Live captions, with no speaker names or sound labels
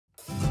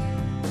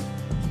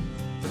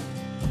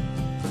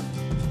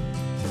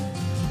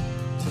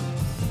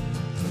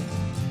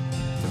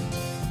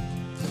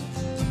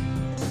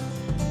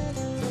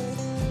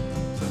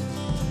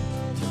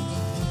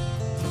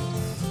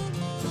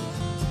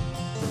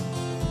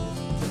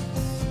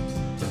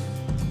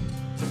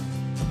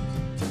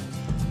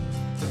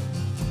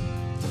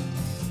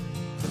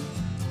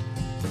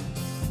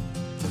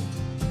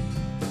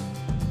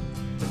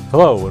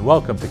Hello and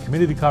welcome to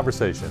Community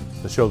Conversation,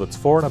 the show that's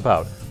for and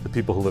about the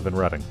people who live in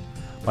Reading.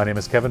 My name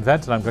is Kevin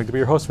Vent and I'm going to be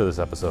your host for this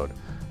episode.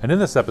 And in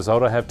this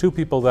episode I have two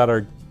people that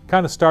are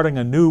kind of starting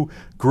a new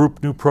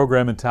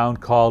program in town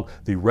called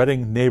the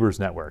Reading Neighbors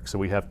Network. So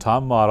we have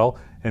Tom Model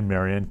and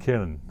Marianne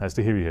Kiernan. Nice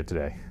to hear you here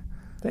today.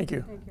 Thank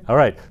you. All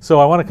right, so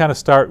I want to kind of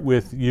start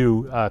with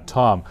you,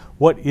 Tom.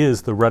 What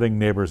is the Reading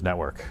Neighbors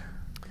Network?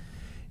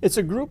 It's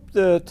a group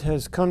that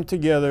has come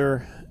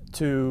together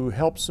to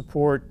help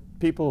support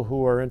people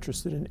who are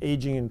interested in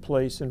aging in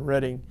place in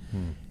Reading,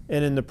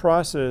 and in the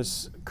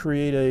process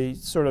create a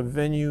sort of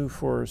venue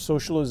for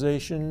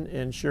socialization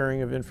and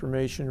sharing of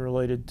information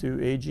related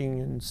to aging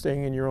and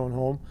staying in your own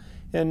home,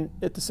 and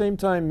at the same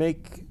time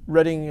make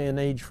Reading an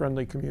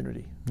age-friendly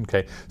community.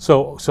 Okay,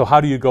 so how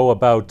do you go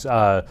about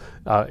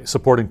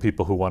supporting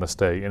people who want to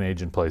stay and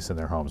age in place in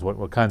their homes?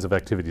 What kinds of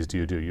activities do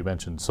you do? You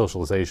mentioned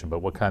socialization, but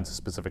what kinds of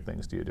specific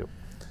things do you do?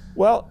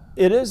 Well,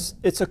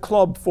 it's a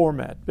club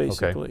format,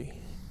 basically. Okay.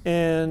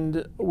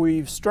 And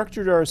we've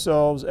structured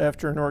ourselves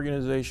after an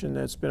organization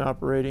that's been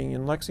operating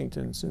in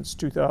Lexington since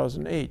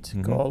 2008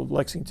 called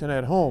Lexington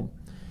at Home.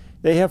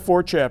 They have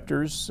 4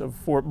 chapters of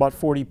about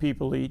 40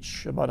 people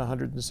each, about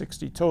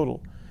 160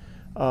 total.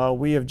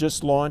 We have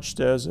just launched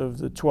as of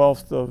the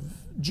 12th of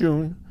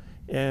June,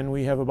 and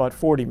we have about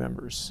 40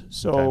 members.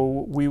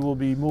 So we will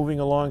be moving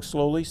along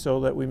slowly so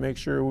that we make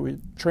sure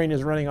train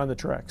is running on the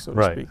track, so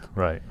to speak.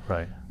 Right.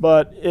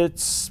 But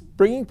it's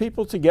bringing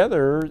people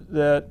together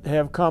that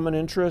have common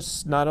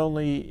interests, not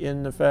only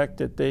in the fact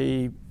that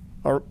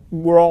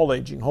we're all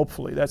aging,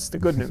 hopefully, that's the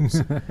good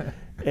news.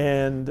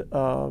 And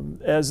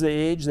as they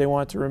age, they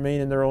want to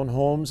remain in their own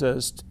homes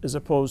as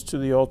opposed to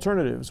the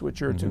alternatives,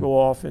 which are to go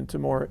off into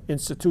more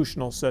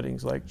institutional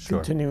settings like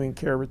continuing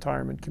care,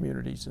 retirement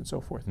communities, and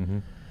so forth.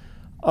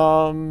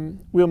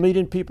 We'll meet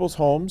in people's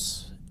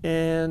homes,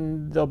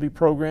 and there'll be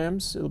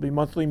programs, it'll be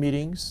monthly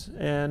meetings,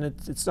 and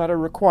it's not a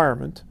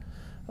requirement,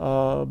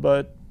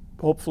 but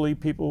hopefully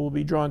people will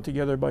be drawn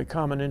together by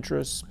common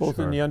interests, both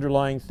in the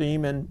underlying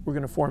theme, and we're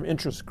going to form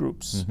interest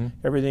groups,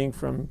 everything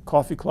from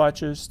coffee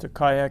clutches to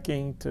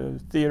kayaking to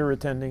theater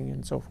attending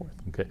and so forth.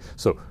 Okay,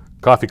 so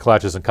coffee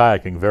clutches and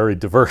kayaking, very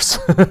diverse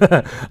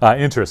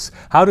interests.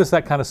 How does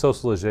that kind of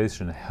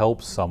socialization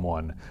help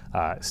someone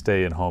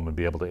stay in home and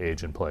be able to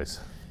age in place?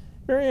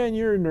 Marianne,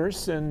 you're a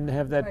nurse and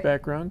have that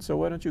background, so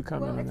why don't you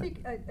comment on that?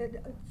 Well, I think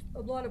a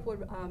lot of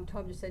what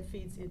Tom just said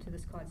feeds into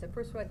this concept.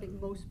 First of all, I think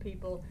most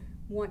people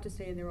want to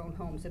stay in their own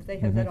homes. If they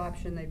have that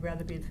option, they'd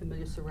rather be in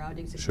familiar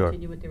surroundings and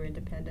continue with their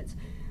independence.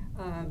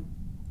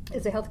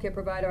 As a healthcare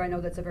provider, I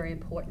know that's a very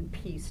important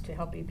piece to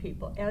helping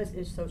people, as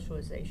is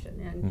socialization.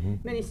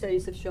 And many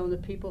studies have shown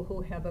that people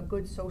who have a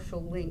good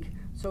social link,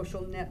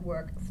 social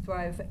network,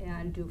 thrive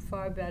and do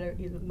far better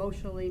either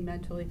emotionally,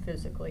 mentally,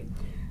 physically.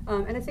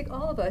 And I think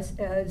all of us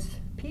as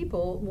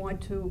people want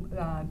to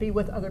be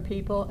with other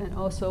people and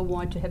also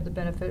want to have the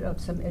benefit of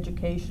some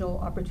educational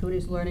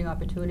opportunities, learning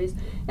opportunities,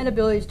 and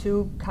abilities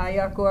to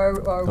kayak or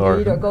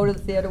read or go to the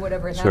theater,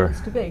 whatever it happens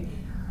to be.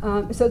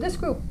 So this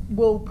group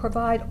will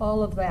provide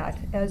all of that,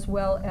 as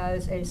well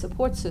as a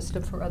support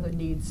system for other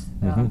needs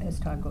as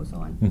time goes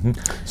on.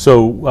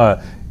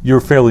 So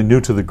you're fairly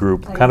new to the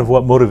group. Kind of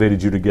what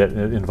motivated you to get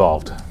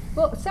involved?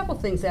 Well, several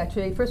things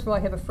actually. First of all, I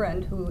have a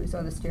friend who is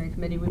on the steering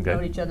committee. We've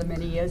known each other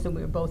many years, and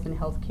we were both in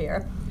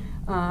healthcare.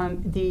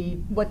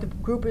 What the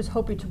group is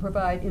hoping to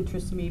provide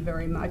interests me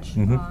very much,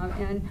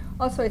 and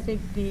also I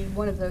think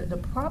one of the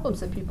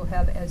problems that people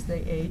have as they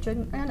age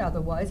and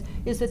otherwise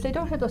is that they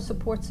don't have a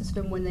support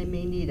system when they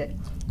may need it,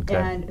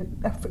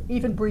 and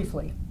even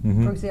briefly.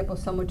 For example,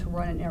 someone to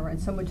run an errand,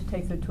 someone to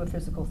take them to a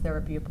physical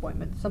therapy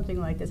appointment, something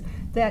like this.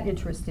 That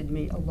interested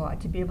me a lot,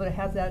 to be able to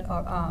have that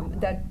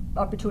that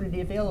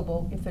opportunity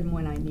available if and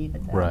when I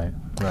needed that. Right.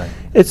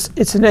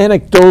 It's an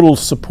anecdotal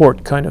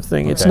support kind of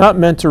thing. It's not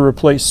meant to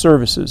replace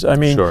services. I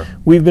mean,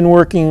 we've been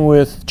working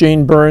with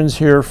Jane Burns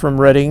here from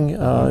Reading,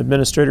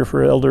 Administrator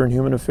for Elder and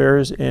Human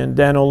Affairs, and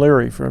Dan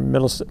O'Leary from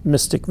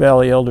Mystic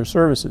Valley Elder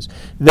Services.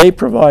 They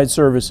provide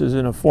services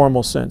in a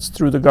formal sense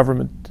through the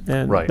government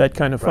and that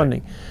kind of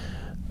funding.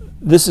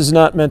 This is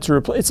not meant to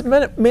replace.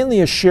 It's mainly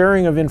a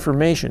sharing of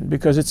information,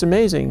 because it's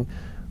amazing.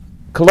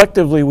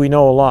 Collectively, we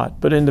know a lot,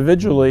 but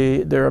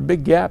individually, there are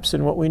big gaps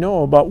in what we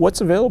know about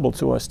what's available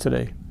to us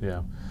today.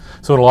 Yeah.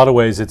 So in a lot of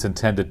ways, it's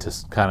intended to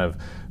kind of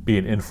be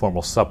an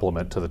informal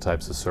supplement to the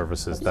types of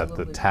services that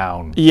the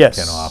town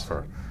can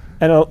offer.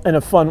 And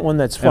a fun one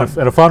that's fun.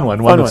 And a fun one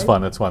that's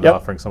fun. That's one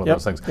offering some of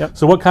those things.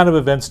 So what kind of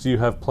events do you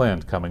have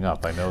planned coming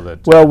up? I know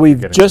that well,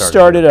 we've just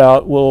started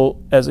out.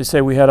 Well, as I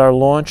say, we had our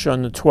launch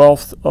on the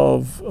 12th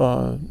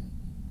of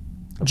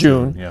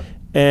June.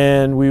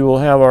 And we will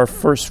have our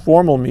first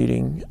formal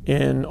meeting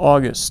in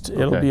August.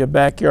 It'll be a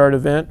backyard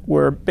event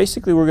where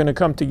basically we're going to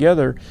come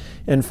together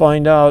and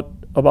find out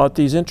about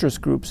these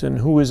interest groups and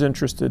who is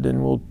interested,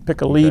 and we'll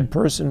pick a lead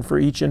person for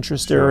each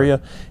interest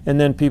area,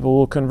 and then people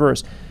will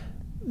converse.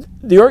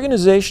 The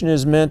organization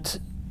is meant,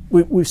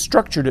 we've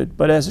structured it,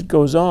 but as it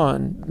goes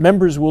on,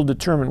 members will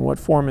determine what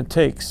form it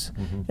takes.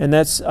 And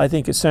that's, I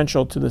think,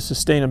 essential to the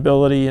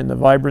sustainability and the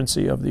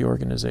vibrancy of the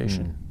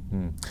organization.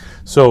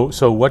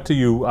 So what do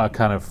you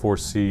kind of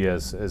foresee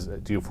as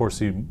do you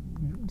foresee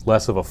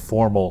less of a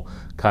formal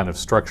kind of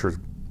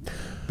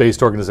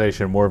structure-based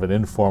organization, more of an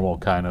informal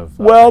kind of?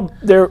 Well,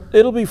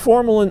 it'll be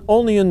formal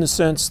only in the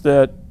sense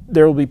that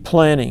there will be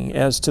planning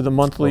as to the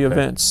monthly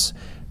events.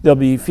 There'll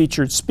be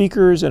featured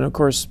speakers, and of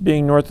course,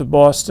 being north of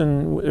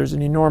Boston, there's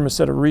an enormous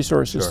set of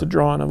resources to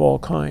draw on of all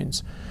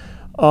kinds.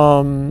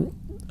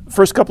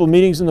 First couple of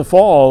meetings in the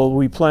fall,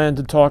 we plan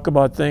to talk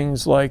about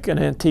things like an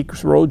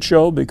antiques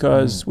roadshow,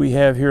 because we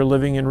have here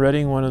living in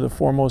Reading one of the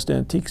foremost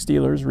antiques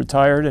dealers,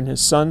 retired, and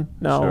his son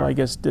now, I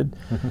guess, did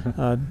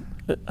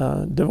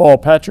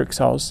Deval Patrick's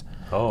house.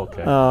 Oh,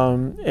 okay.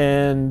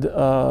 And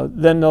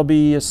then there'll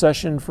be a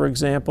session, for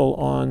example,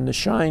 on the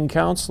Shine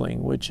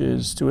Counseling, which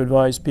is to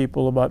advise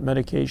people about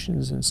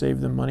medications and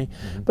save them money.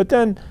 But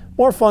then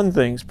more fun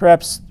things,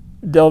 perhaps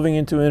delving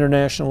into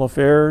international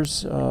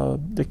affairs.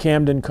 The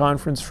Camden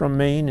Conference from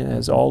Maine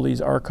has all these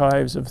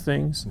archives of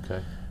things.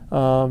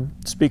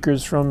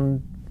 Speakers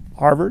from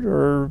Harvard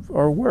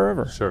or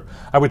wherever. Sure.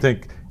 I would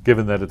think,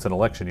 given that it's an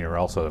election year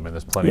also, I mean,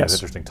 there's plenty of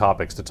interesting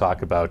topics to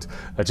talk about,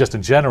 just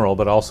in general,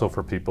 but also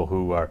for people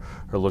who are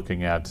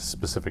looking at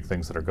specific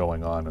things that are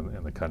going on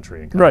in the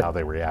country and kind of how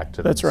they react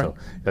to them. That's right. So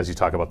as you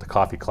talk about the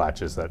coffee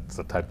clutches, that's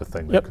the type of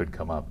thing that could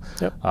come up.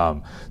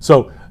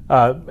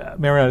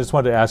 Marianne, I just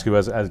wanted to ask you,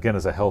 as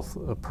a health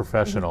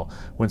professional,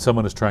 when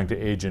someone is trying to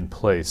age in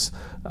place,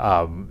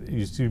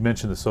 you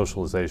mentioned the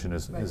socialization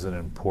is an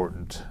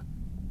important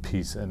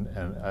piece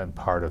and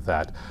part of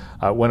that.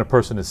 When a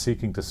person is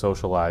seeking to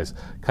socialize,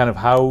 kind of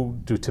how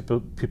do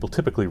people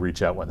typically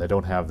reach out when they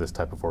don't have this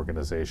type of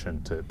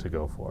organization to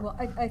go for? Well,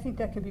 I think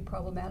that can be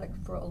problematic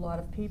for a lot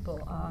of people.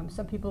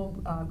 Some people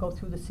go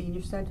through the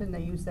senior center and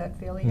they use that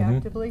fairly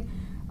actively.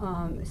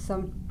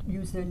 Some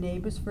use their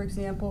neighbors, for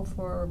example,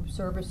 for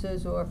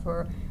services or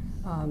for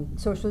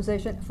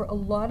socialization. For a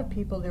lot of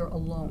people, they're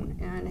alone.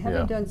 And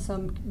having done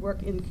some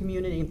work in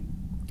community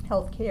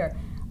health care,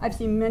 I've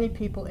seen many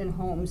people in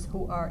homes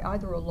who are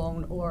either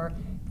alone or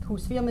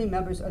whose family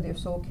members are their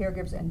sole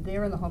caregivers, and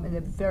they're in the home and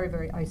they're very,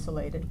 very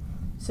isolated.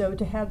 So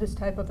to have this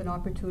type of an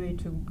opportunity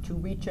to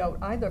reach out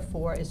either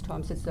for, as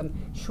Tom said, some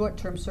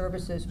short-term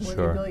services or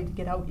the ability to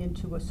get out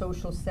into a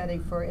social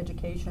setting for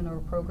education or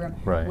a program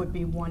would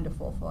be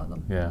wonderful for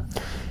them. Yeah,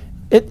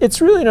 it's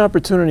really an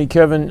opportunity,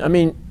 Kevin. I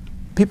mean,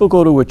 people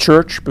go to a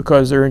church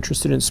because they're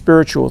interested in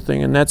spiritual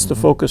thing, and that's the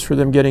focus for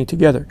them getting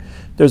together.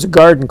 There's a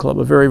garden club,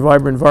 a very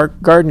vibrant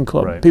garden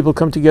club. People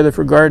come together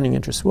for gardening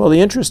interests. Well, the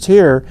interest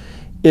here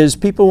is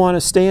people want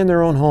to stay in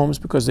their own homes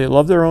because they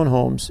love their own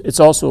homes. It's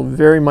also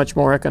very much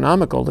more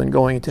economical than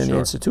going to an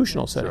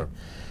institutional setting.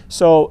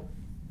 So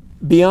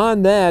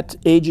beyond that,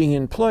 aging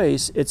in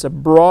place, it's a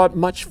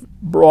much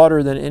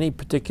broader than any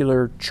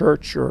particular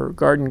church or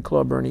garden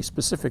club or any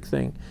specific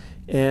thing.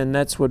 And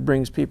that's what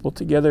brings people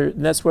together.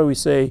 And that's why we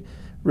say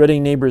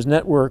Reading Neighbors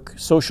Network,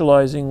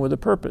 socializing with a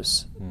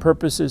purpose.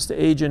 Purpose is to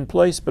age in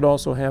place, but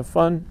also have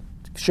fun,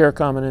 share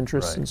common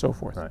interests, and so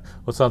forth. Well,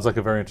 it sounds like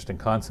a very interesting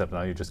concept.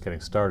 Now you're just getting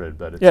started,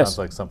 but it sounds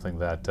like something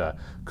that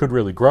could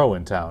really grow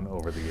in town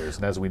over the years.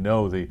 And as we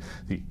know, the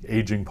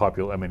aging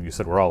population, I mean, you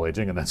said we're all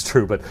aging, and that's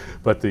true, but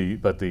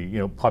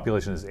the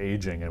population is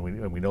aging, and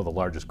we know the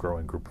largest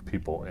growing group of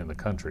people in the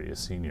country is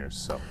seniors.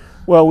 So,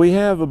 well, we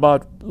have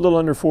about a little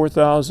under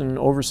 4,000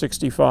 over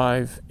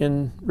 65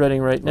 in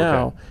Reading right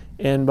now,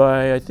 and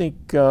by I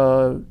think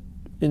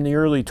in the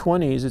early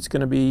 20s, it's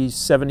going to be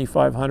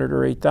 7,500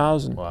 or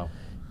 8,000. Wow.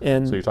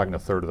 And so you're talking a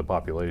third of the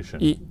population.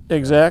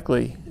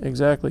 Exactly.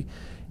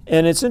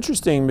 And it's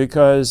interesting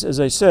because, as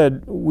I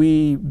said,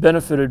 we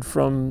benefited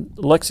from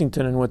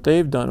Lexington and what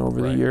they've done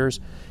over the years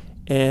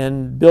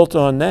and built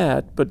on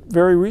that. But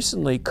very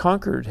recently,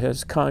 Concord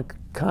has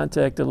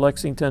contacted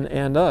Lexington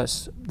and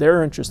us.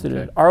 They're interested in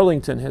it.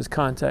 Arlington has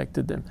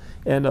contacted them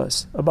and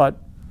us about,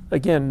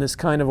 again, this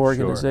kind of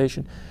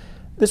organization.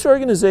 This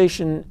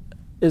organization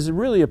is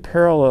really a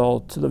parallel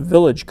to the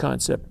village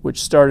concept,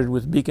 which started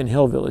with Beacon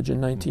Hill Village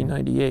in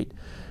 1998.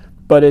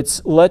 But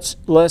it's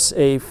less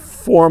a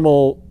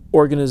formal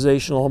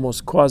organizational,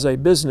 almost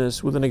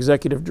quasi-business with an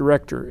executive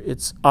director.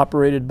 It's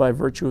operated by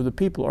virtue of the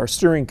people. Our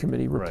steering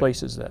committee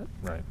replaces that.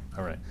 Right,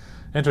 all right.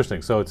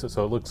 Interesting. So it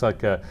looks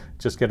like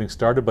just getting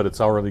started, but it's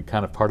already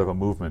kind of part of a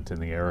movement in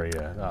the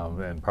area,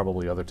 and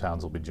probably other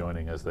towns will be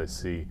joining as they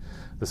see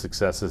the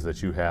successes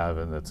that you have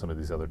and that some of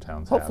these other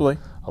towns have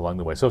along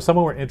the way. So if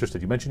someone were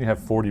interested, you mentioned you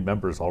have 40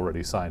 members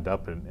already signed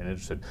up and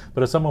interested,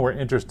 but if someone were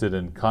interested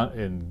in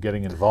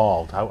getting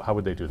involved, how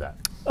would they do that?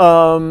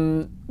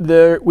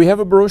 We have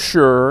a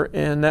brochure,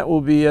 and that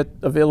will be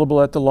available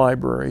at the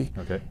library.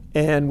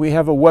 And we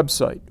have a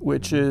website,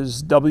 which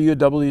is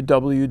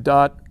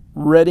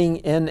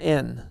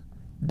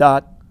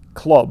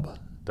www.readingnn.club.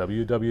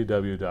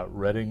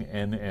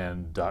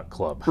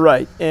 www.readingnn.club.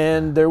 Right,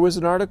 and there was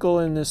an article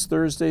in this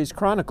Thursday's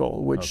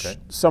Chronicle which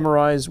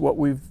summarized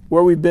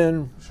where we've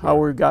been, how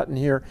we've gotten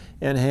here,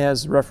 and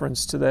has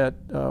reference to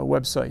that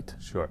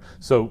website. Sure.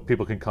 So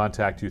people can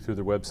contact you through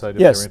their website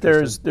if yes, they're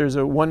interested? there's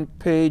a one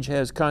page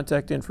has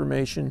contact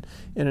information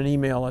and an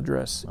email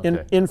address.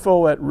 Okay.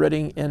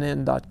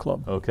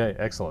 info@readingnn.club. Okay,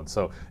 excellent.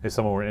 So if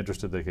someone were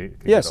interested, they can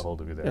Yes. get a hold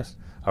of you there. Yes.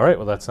 All right,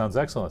 well, that sounds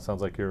excellent. It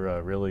sounds like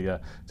you're really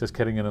just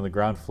getting in on the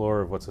ground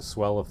floor of what's a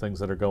swell of things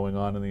that are going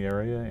on in the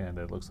area, and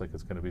it looks like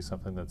it's going to be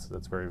something that's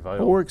very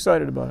vital. Well, we're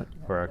excited about it.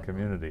 For our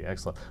community.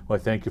 Excellent. Well,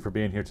 thank you for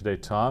being here today,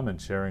 Tom,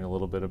 and sharing a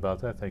little bit about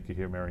that. Thank you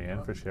here,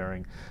 Marianne, for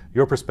sharing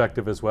your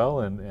perspective as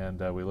well, and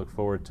we look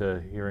forward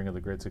to hearing of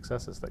the great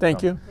successes that Thank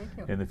come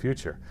you. in the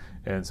future.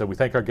 And so we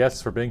thank our guests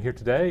for being here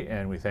today,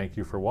 and we thank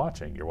you for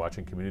watching. You're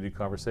watching Community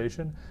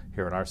Conversation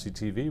here on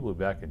RCTV. We'll be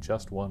back in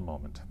just one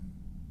moment.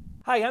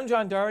 Hi, I'm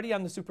John Doherty.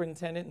 I'm the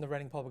superintendent in the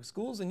Reading Public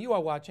Schools, and you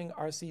are watching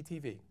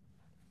RCTV.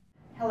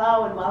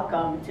 Hello and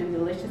welcome to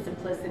Delicious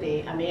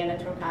Simplicity. I'm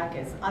Anna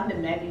Trokakis. On the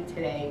menu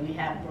today, we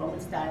have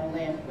Roman-style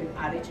lamb with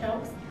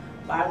artichokes,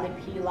 barley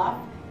pilaf,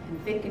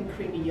 and thick and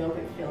creamy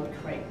yogurt-filled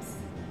crepes.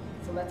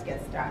 So let's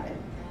get started.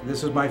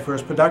 This is my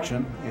first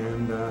production,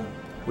 and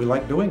we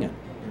like doing it.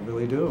 We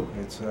really do.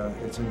 It's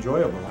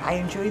enjoyable. I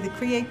enjoy the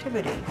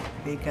creativity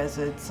because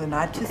it's an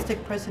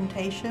artistic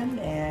presentation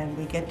and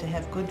we get to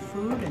have good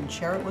food and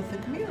share it with the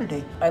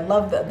community. I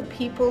love the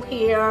people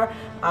here,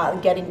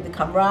 getting the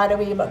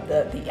camaraderie about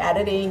the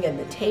editing and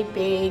the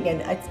taping, and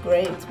it's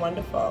great, it's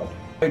wonderful.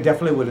 I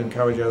definitely would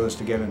encourage others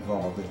to get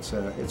involved. It's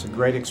a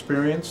great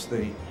experience.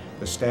 The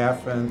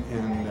staff and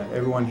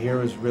everyone here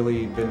has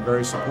really been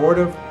very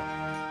supportive.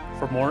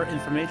 For more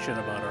information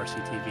about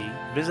RCTV,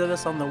 visit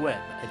us on the web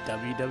at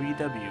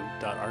www.rctv.org.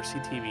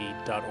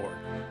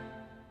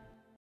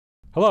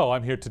 Hello,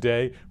 I'm here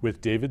today with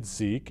David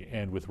Zeek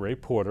and with Ray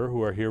Porter,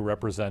 who are here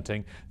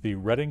representing the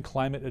Reading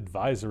Climate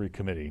Advisory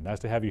Committee. Nice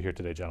to have you here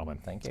today, gentlemen.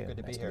 Thank you. Good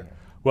to be here.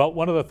 Well,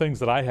 one of the things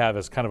that I have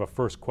as kind of a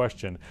first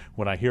question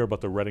when I hear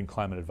about the Reading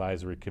Climate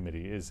Advisory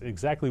Committee is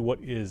exactly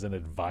what is an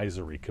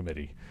advisory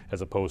committee as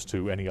opposed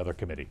to any other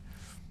committee?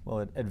 Well,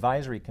 an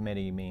advisory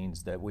committee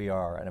means that we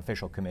are an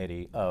official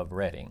committee of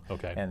Reading,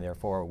 and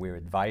therefore we're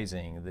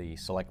advising the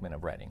selectmen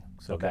of Reading.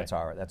 So that's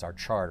our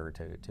charter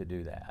to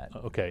do that.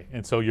 Okay,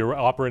 and so you're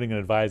operating in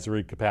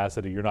advisory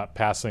capacity. You're not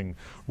passing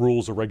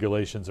rules or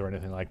regulations or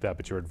anything like that,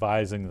 but you're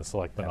advising the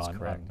selectmen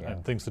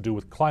on things to do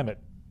with climate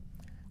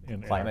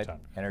in climate, our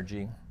town.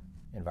 energy,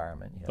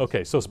 environment. Yes.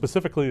 Okay, so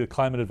specifically the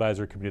Climate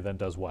Advisory Committee then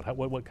does what?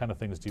 What kind of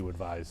things do you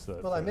advise?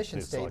 Well, our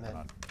mission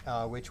statement,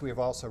 which we have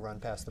also run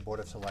past the Board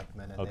of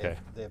Selectmen and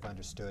they've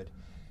understood,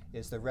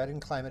 is the Reading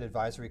Climate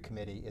Advisory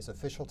Committee is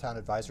official town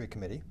advisory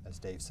committee, as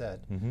Dave said,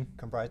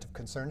 comprised of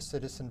concerned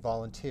citizen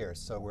volunteers,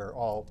 so we're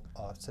all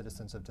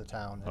citizens of the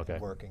town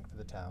and working for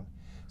the town,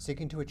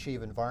 seeking to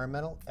achieve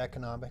environmental,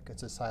 economic, and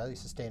society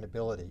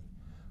sustainability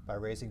by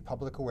raising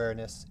public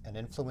awareness and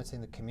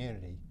influencing the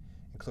community,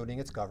 including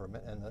its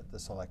government and the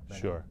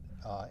selectmen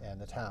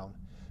and the town,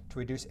 to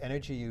reduce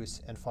energy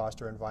use and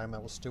foster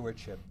environmental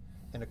stewardship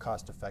in a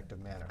cost-effective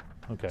manner.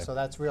 Okay. So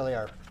that's really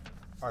our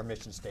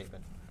mission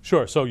statement.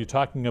 Sure. So you're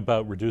talking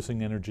about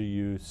reducing energy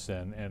use,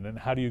 and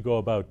how do you go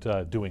about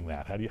doing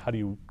that? How do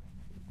you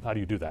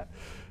do that?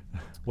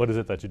 What is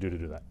it that you do to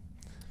do that?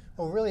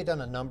 Well, we've really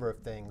done a number of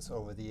things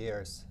over the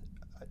years.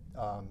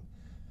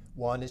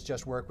 One is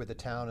just work with the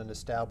town and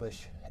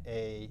establish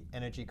a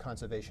energy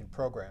conservation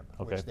program,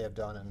 which they have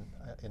done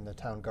in the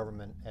town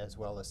government as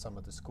well as some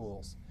of the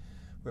schools.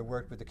 We've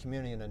worked with the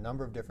community in a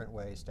number of different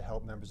ways to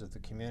help members of the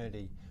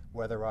community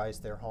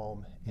weatherize their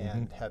home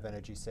and have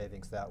energy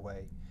savings that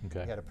way. We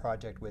had a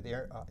project with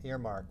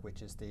Earmark,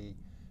 which is the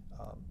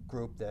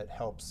group that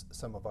helps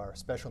some of our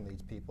special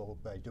needs people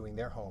by doing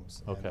their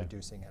homes and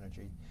reducing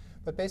energy.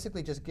 But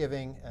basically just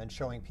giving and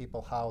showing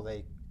people how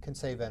they can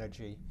save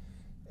energy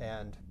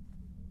and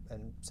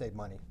save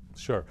money.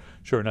 Sure,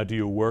 sure. Now, do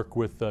you work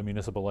with the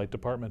municipal light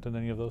department and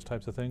any of those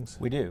types of things?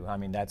 We do. I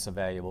mean, that's a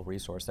valuable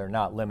resource. They're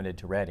not limited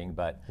to Reading,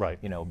 but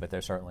but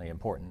they're certainly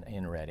important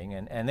in Reading,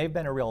 and they've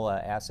been a real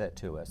asset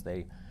to us.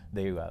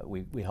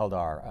 We held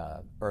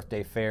our Earth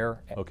Day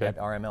Fair at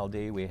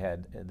RMLD. We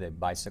had the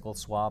bicycle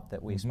swap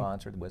that we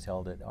sponsored was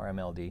held at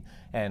RMLD,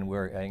 and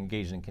we're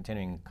engaged in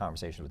continuing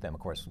conversations with them, of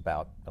course,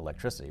 about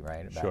electricity,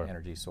 right? About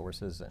energy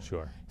sources and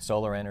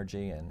solar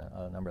energy and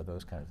a number of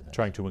those kinds of things.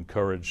 Trying to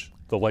encourage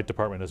the light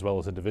department as well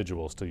as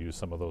individuals to use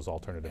some of those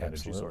alternative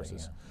energy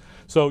sources.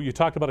 So you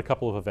talked about a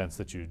couple of events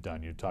that you've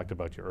done. You talked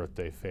about your Earth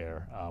Day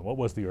Fair. What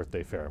was the Earth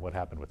Day Fair? What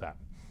happened with that?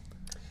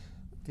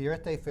 The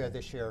Earth Day Fair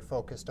this year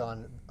focused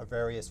on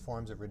various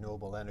forms of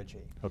renewable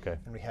energy.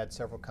 And we had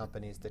several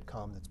companies that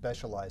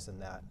specialize in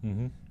that.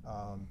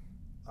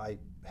 I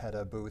had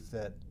a booth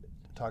that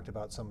talked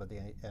about some of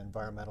the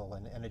environmental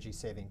and energy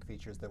saving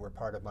features that were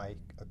part of my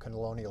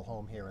colonial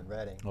home here in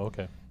Reading.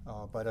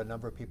 But a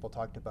number of people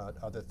talked about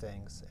other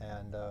things,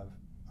 and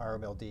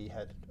RMLD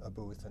had a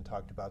booth and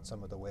talked about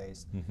some of the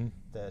ways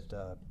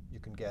that you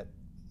can get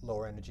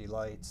lower energy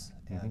lights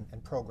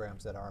and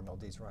programs that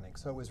RMLD is running.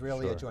 So it was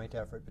really a joint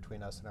effort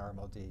between us and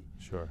RMLD.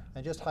 Sure.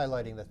 And just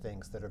highlighting the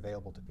things that are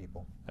available to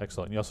people.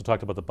 Excellent. You also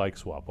talked about the bike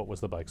swap. What was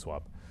the bike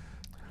swap?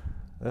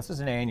 This is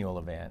an annual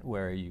event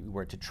where you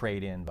were to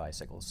trade in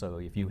bicycles. So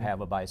if you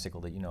have a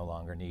bicycle that you no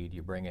longer need,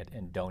 you bring it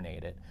and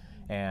donate it.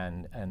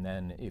 And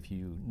then if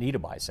you need a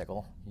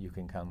bicycle, you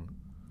can come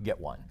get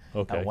one.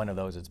 Okay. One of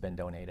those that's been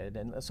donated.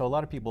 And so a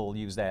lot of people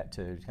use that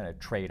to kind of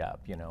trade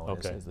up, you know,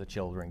 as the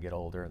children get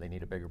older, they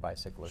need a bigger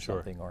bicycle or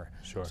something.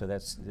 So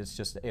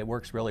it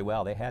works really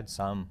well. They had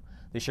some,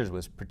 this year's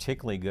was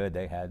particularly good.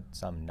 They had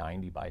some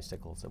 90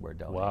 bicycles that were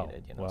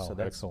donated. You know, so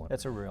that's excellent.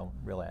 That's a real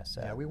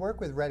asset. Yeah, we work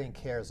with Reading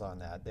Cares on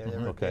that.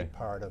 They're a big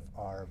part of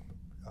our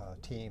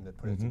team that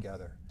put it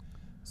together.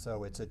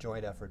 So it's a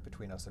joint effort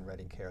between us and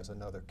Reading Cares,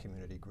 another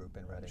community group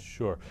in Reading.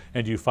 Sure.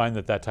 And do you find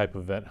that that type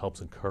of event helps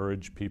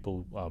encourage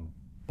people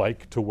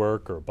bike to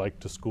work or bike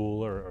to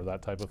school or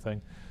that type of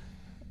thing?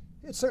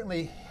 It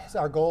certainly is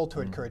our goal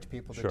to encourage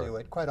people to do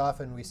it. Quite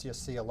often we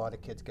just see a lot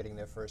of kids getting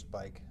their first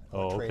bike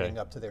or trading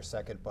up to their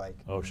second bike.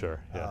 Oh,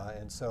 sure. Yeah.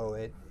 And so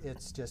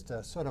it's just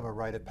a sort of a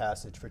rite of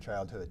passage for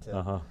childhood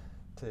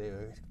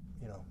to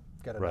you know,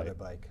 get another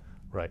bike.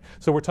 Right.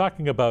 So we're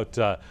talking about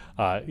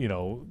you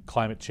know,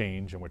 climate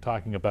change, and we're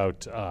talking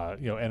about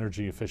you know,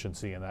 energy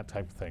efficiency and that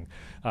type of thing.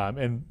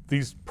 And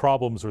these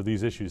problems or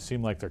these issues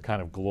seem like they're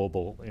kind of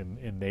global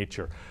in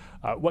nature.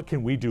 What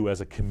can we do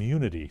as a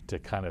community to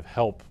kind of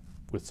help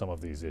with some of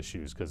these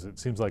issues? Because it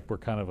seems like we're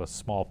kind of a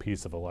small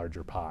piece of a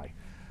larger pie.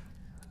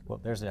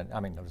 Well, there's a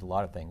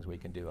lot of things we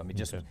can do. I mean,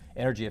 just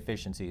energy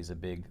efficiency is a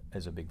big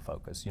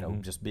focus. You know,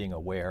 just being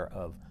aware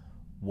of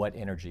what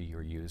energy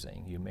you're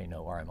using. You may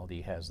know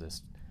RMLD has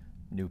this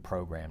new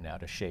program now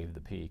to shave the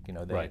peak. You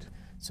know,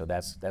 so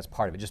that's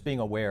part of it. Just being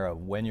aware of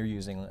when you're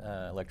using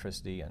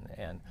electricity,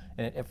 and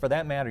for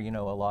that matter, you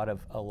know, a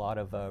lot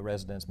of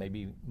residents,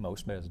 maybe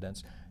most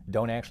residents,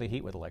 don't actually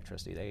heat with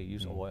electricity. They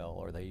use oil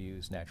or they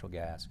use natural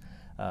gas,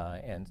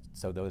 and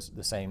so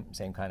the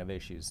same kind of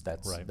issues.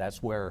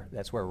 That's where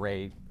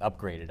Ray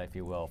upgraded, if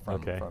you will,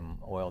 from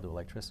oil to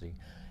electricity.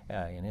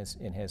 In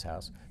his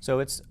house. So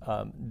it's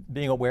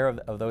being aware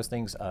of those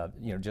things.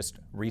 You know, just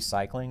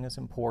recycling is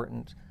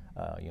important.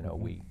 You know,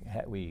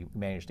 we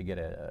managed to get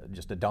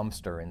just a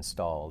dumpster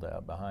installed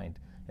behind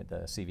at the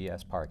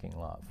CVS parking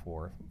lot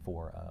for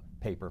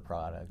paper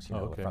products. You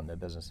know, from the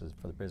businesses,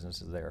 for the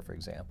businesses there, for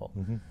example.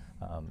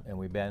 And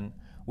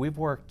we've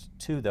worked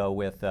too, though,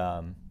 with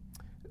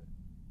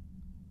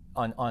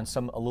on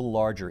some a little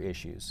larger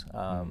issues.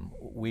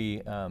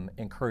 We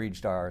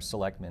encouraged our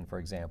selectmen, for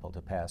example,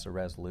 to pass a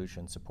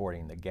resolution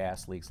supporting the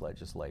gas leaks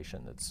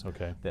legislation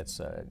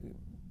that's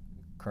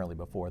currently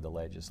before the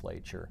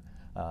legislature,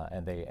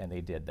 and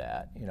they did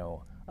that. You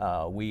know,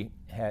 we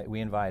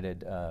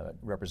invited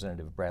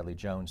Representative Bradley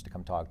Jones to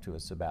come talk to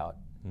us about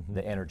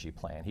the energy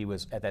plan. He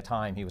was at that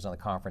time he was on the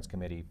conference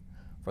committee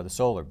for the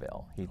solar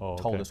bill. He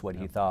told us what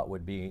he thought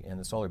would be in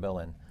the solar bill,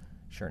 and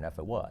sure enough,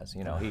 it was.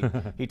 You know,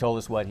 he told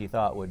us what he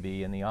thought would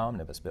be in the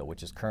omnibus bill,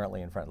 which is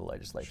currently in front of the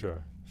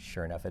legislature.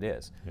 Sure enough, it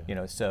is. You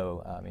know,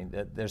 so I mean,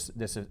 there's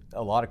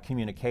a lot of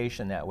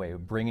communication that way,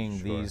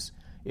 bringing these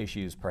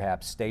issues,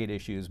 perhaps state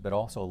issues, but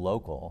also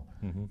local,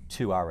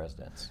 to our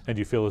residents. And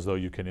do you feel as though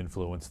you can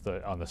influence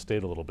on the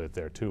state a little bit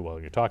there too, while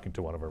you're talking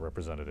to one of our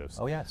representatives?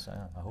 Oh yes,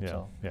 I hope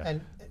so. Yeah.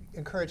 And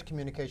encourage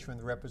communication from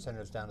the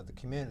representatives down to the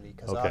community,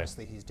 because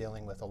obviously he's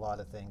dealing with a lot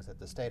of things at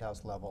the State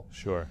House level.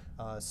 Sure.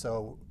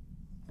 So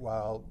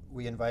while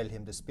we invited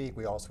him to speak,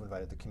 we also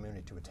invited the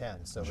community to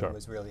attend. So it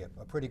was really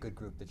a pretty good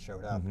group that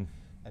showed up,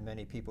 and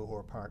many people who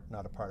are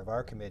not a part of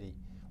our committee.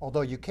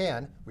 Although you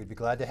can, we'd be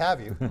glad to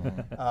have you.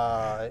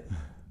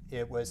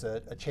 It was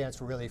a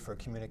chance really for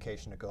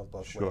communication to go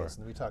both ways,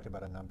 and we talked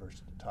about a number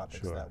of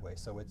topics that way.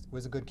 So it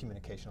was a good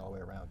communication all the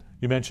way around.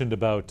 You mentioned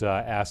about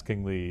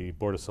asking the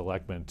Board of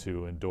Selectmen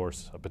to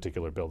endorse a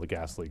particular bill, the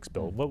gas leaks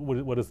bill.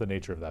 What is the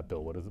nature of that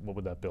bill? What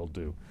would that bill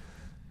do?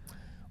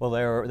 Well,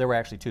 there were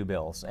actually two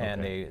bills,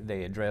 and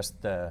they addressed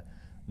the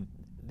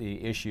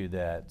issue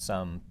that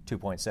some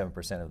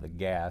 2.7% of the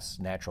gas,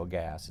 natural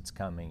gas, that's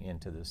coming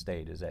into the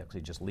state is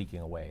actually just leaking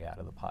away out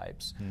of the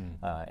pipes,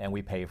 and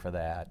we pay for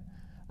that.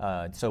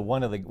 So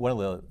one of the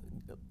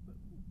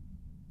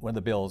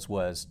bills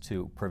was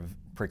to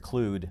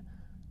preclude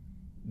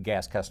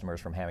gas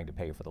customers from having to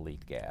pay for the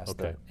leaked gas,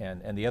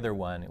 and the other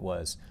one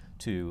was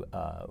to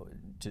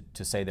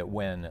say that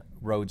when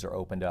roads are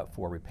opened up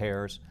for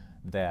repairs,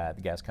 that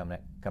the gas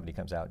company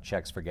comes out,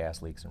 checks for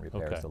gas leaks, and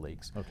repairs the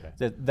leaks.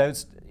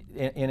 Those,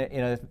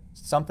 in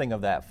something of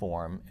that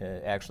form,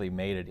 actually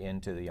made it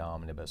into the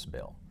omnibus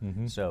bill.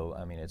 So,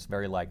 I mean, it's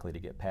very likely to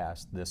get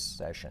passed this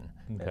session,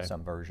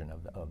 some version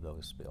of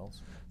those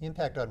bills. The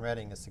impact on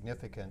Reading is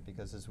significant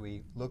because as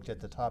we looked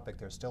at the topic,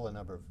 there's still a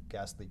number of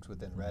gas leaks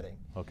within Reading.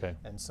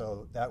 And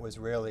so that was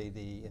really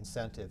the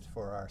incentive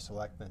for our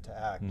selectmen to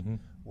act,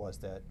 was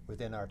that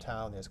within our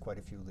town there's quite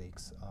a few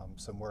leaks.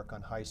 Some work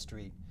on High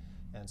Street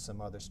and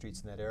some other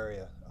streets in that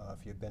area.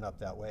 If you've been up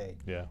that way,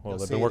 yeah. Well,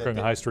 they've been working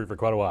on High Street for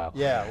quite a while.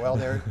 Yeah. Well,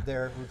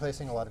 they're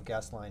replacing a lot of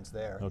gas lines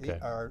there. Okay.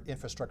 Our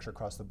infrastructure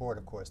across the board,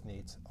 of course,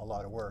 needs a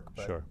lot of work,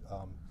 but sure.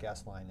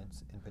 Gas line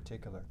in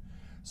particular.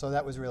 So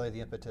that was really the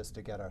impetus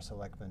to get our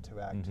selectmen to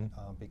act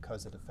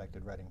because it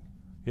affected Reading.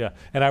 Yeah,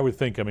 and I would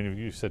think, I mean, if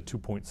you said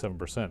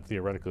 2.7%,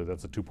 theoretically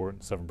that's a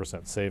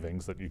 2.7%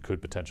 savings that you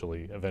could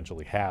potentially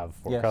eventually have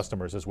for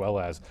customers, as well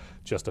as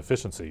just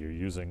efficiency. You're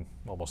using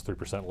almost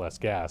 3% less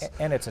gas.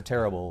 And it's a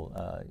terrible,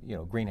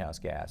 greenhouse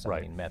gas. Right.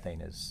 I mean,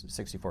 methane is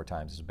 64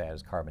 times as bad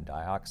as carbon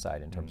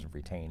dioxide in terms of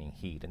retaining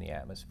heat in the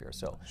atmosphere.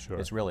 So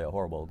it's really a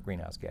horrible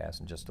greenhouse gas,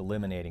 and just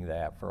eliminating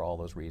that for all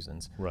those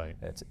reasons,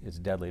 it's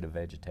deadly to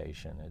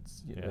vegetation.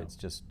 It's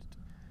just.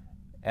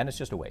 And it's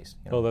just a waste.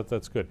 Oh,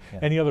 that's good.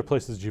 Yeah. Any other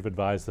places you've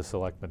advised the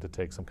selectmen to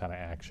take some kind of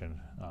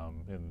action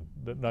in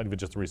not even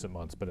just recent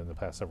months, but in the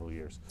past several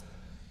years?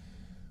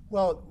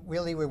 Well,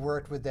 really, we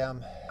worked with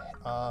them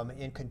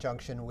in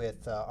conjunction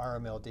with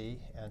RMLD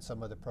and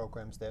some of the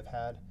programs they've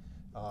had,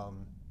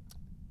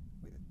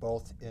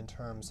 both in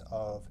terms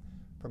of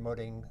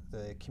promoting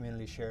the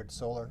community shared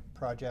solar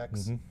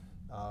projects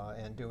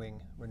and doing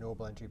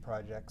renewable energy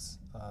projects.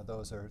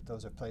 Those are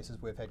places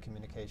we've had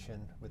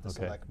communication with the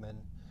selectmen.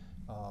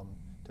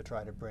 To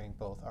try to bring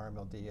both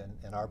RMLD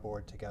and our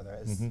board together.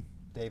 As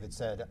David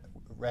said,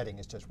 Reading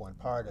is just one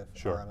part of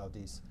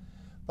RMLD's,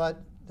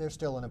 but they're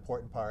still an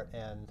important part,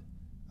 and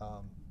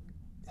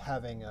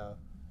having a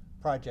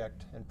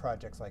project and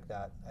projects like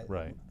that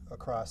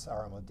across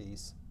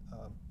RMLD's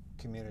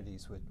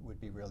communities would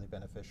be really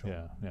beneficial.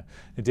 Yeah, yeah.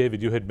 And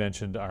David, you had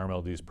mentioned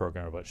RMLD's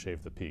program about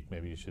Shave the Peak.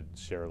 Maybe you should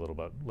share a little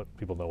about, let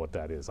people know what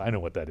that is. I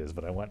know what that is,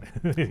 but I want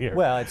to hear.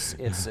 Well,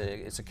 it's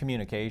a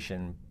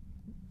communication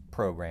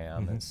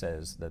program that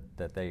says that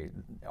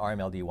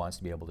RMLD wants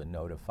to be able to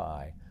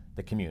notify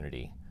the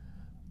community,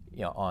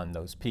 on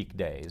those peak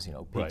days,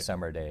 peak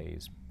summer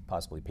days,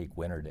 possibly peak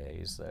winter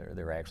days.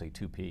 There are actually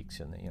two peaks,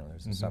 and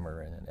there's a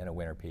summer and a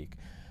winter peak,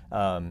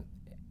 and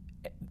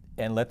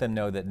let them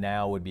know that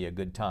now would be a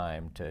good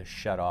time to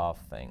shut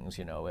off things.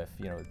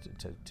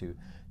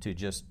 To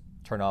just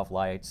turn off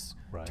lights,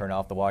 turn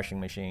off the washing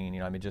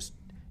machine. I mean, just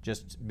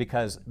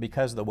because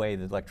of the way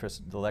the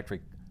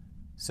electric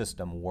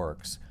system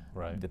works.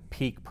 The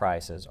peak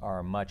prices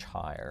are much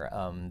higher.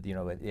 On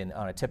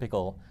a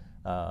typical,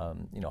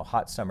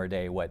 hot summer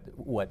day,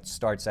 what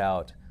starts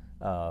out,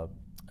 I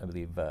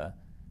believe,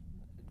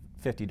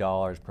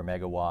 $50 per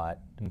megawatt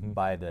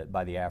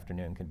by the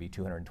afternoon can be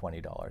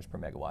 $220 per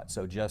megawatt.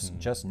 So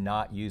just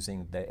not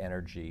using the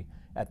energy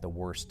at the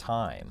worst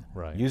time.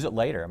 Use it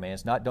later. I mean,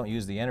 it's not don't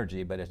use the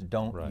energy, but it's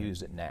don't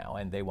use it now.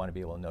 And they want to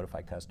be able to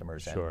notify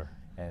customers.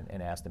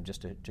 And ask them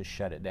just to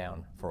shut it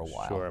down for a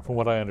while. Sure. From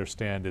what I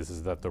understand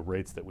is that the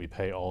rates that we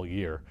pay all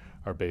year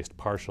are based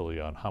partially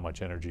on how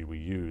much energy we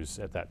use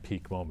at that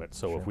peak moment.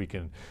 So if we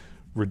can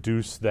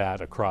reduce that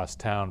across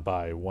town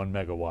by 1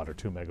 megawatt or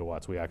 2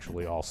 megawatts, we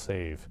actually all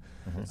save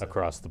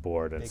across the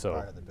board. And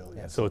so,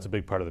 so it's a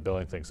big part of the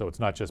billing thing. So it's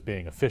not just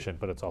being efficient,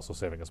 but it's also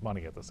saving us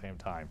money at the same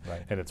time.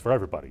 And it's for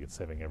everybody. It's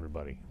saving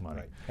everybody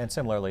money. And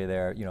similarly,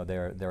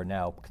 they're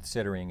now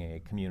considering a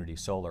community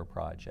solar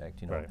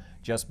project.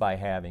 Just by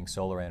having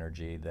solar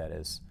energy that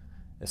is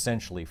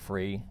essentially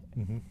free,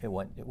 it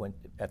went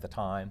at the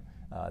time.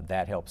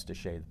 That helps to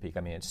shave the peak.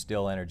 I mean, it's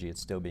still energy.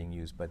 It's still being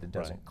used, but it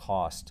doesn't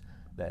cost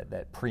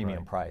that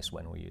premium price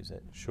when we use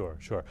it. Sure,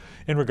 sure.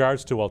 In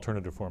regards to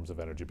alternative forms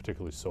of energy,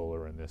 particularly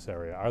solar in this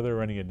area, are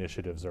there any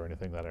initiatives or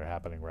anything that are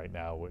happening right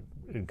now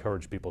that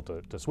encourage people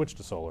to switch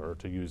to solar or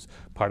to use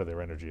part of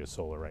their energy as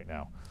solar right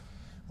now?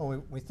 Well,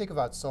 when we think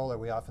about solar,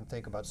 we often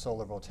think about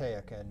solar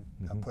voltaic and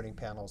putting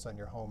panels on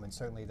your home, and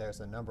certainly there's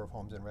a number of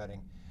homes in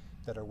Reading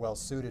that are well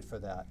suited for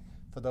that.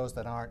 For those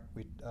that aren't,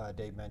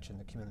 Dave mentioned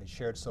the community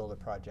shared solar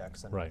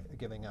projects and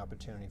giving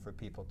opportunity for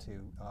people to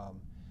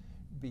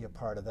be a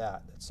part of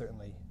that. It's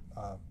certainly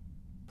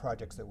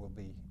projects that we'll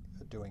be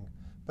doing.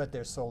 But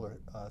there's solar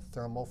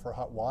thermal for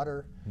hot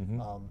water.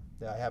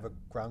 I have a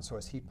ground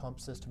source heat pump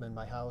system in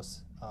my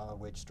house,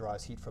 which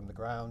draws heat from the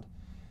ground.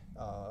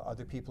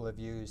 Other people have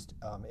used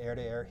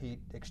air-to-air heat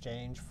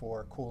exchange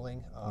for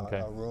cooling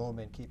a room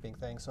and keeping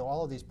things. So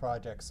all of these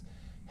projects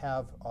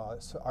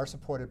are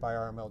supported by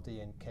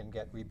RMLD and can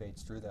get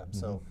rebates through them.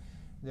 So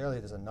really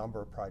there's a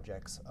number of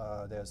projects.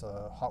 There's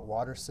a hot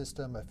water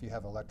system. If you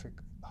have electric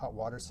hot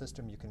water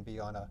system, you can be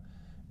on a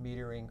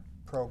metering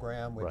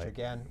program, which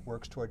again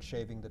works towards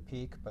shaving the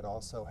peak, but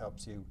also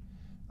helps you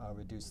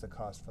reduce the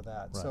cost for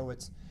that. So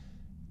it's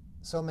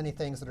so many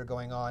things that are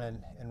going on,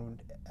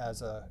 and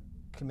as a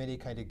committee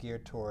kind of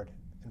geared toward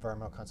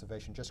environmental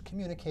conservation, just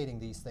communicating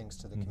these things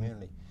to the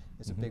community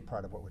is a big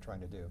part of what we're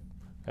trying to do.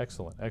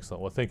 Excellent,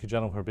 excellent. Well, thank you,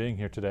 gentlemen, for being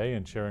here today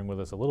and sharing with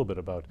us a little bit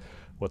about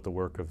what the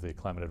work of the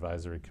Climate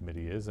Advisory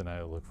Committee is, and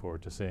I look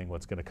forward to seeing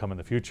what's going to come in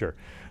the future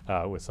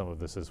with some of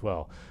this as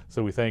well.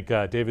 So we thank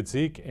David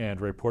Zeke and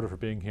Ray Porter for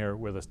being here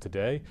with us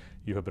today.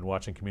 You have been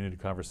watching Community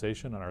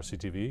Conversation on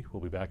RCTV.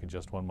 We'll be back in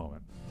just one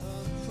moment.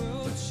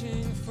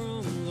 Approaching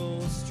from the